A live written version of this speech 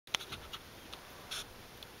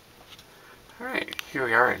Alright, here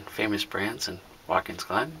we are in Famous Brands in Watkins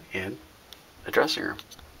Glen in the dressing room.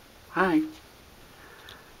 Hi. And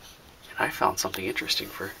I found something interesting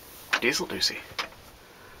for dieselducy.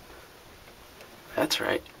 That's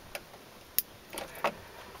right.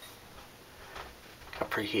 A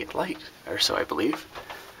preheat light, or so I believe.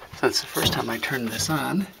 So it's the first time I turned this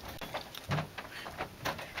on.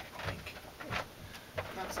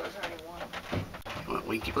 So there's already one. You want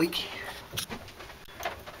winky blinky?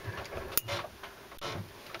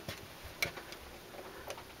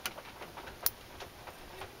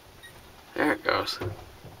 There it goes.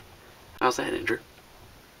 How's that, Andrew?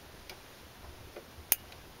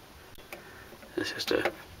 It's just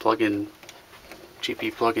a plug-in, cheapy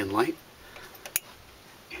plug-in light.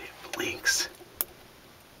 And it blinks.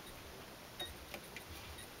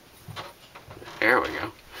 There we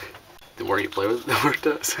go. The more you play with it, the more it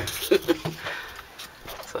does.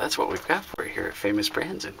 So that's what we've got for you here at Famous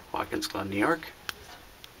Brands in Watkins Glen, New York.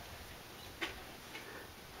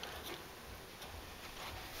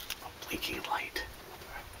 A blinking light.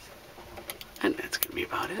 And that's going to be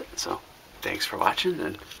about it. So thanks for watching,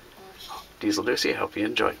 and dieselducy, I hope you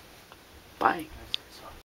enjoy. Bye.